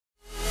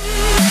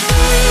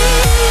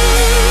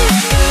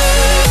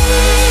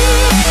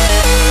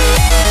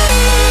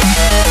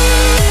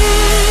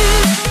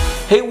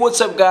What's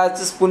up guys,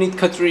 this is Puneet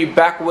Khatri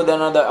back with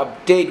another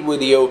update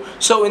video.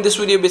 So in this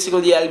video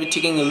basically I'll be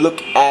taking a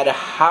look at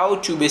how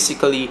to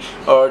basically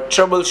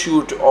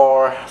troubleshoot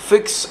or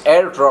fix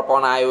AirDrop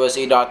on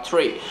iOS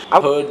 8.3.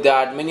 I've heard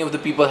that many of the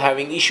people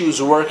having issues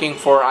working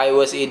for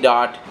iOS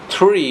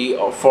 8.3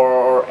 or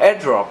for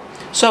AirDrop.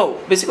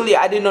 So basically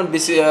I did not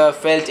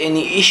felt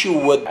any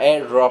issue with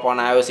AirDrop on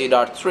iOS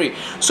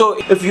 8.3. So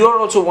if you are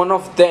also one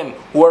of them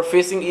who are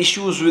facing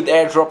issues with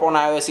AirDrop on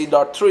iOS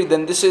 8.3,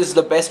 then this is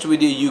the best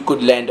video you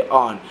could land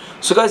on.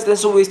 So guys,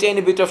 let's not waste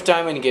any bit of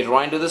time and get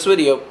right into this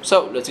video.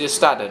 So let's get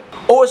started.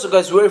 So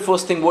guys, very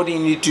first thing what you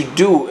need to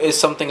do is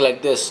something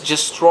like this.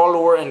 Just scroll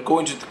over and go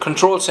into the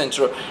control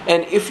center,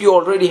 and if you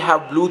already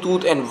have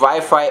Bluetooth and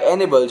Wi-Fi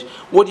enabled,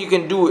 what you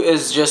can do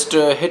is just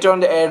hit on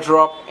the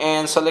AirDrop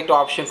and select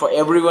option for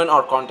everyone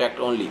or contact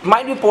only. It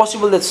might be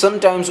possible that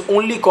sometimes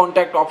only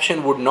contact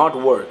option would not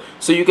work,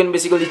 so you can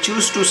basically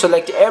choose to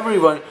select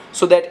everyone,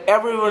 so that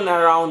everyone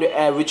around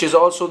which is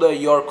also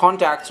your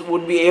contacts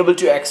would be able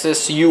to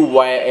access you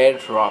via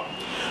AirDrop.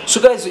 So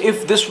guys,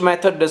 if this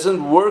method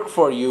doesn't work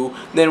for you,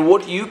 then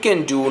what you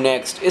can do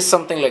next is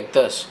something like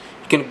this.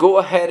 You can go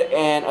ahead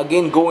and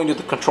again go into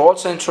the control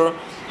center,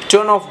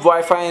 turn off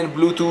Wi-Fi and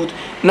Bluetooth.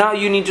 Now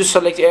you need to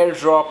select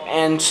AirDrop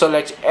and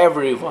select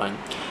everyone.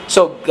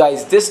 So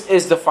guys, this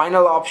is the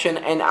final option,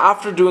 and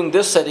after doing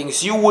this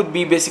settings you would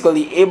be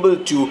basically able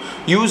to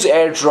use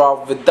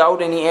AirDrop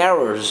without any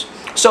errors.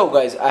 So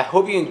guys, I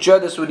hope you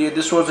enjoyed this video.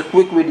 This was a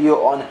quick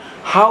video on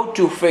how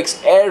to fix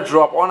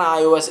AirDrop on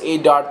iOS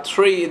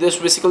 8.3. This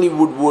basically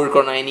would work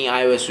on any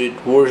iOS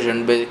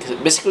version.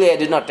 Basically I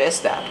did not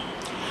test that.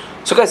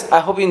 So guys, I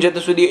hope you enjoyed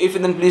this video. If you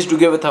then, please do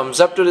give a thumbs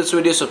up to this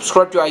video,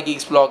 subscribe to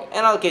iGeeks blog,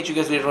 and I'll catch you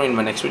guys later in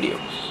my next video.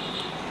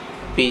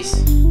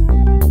 Peace.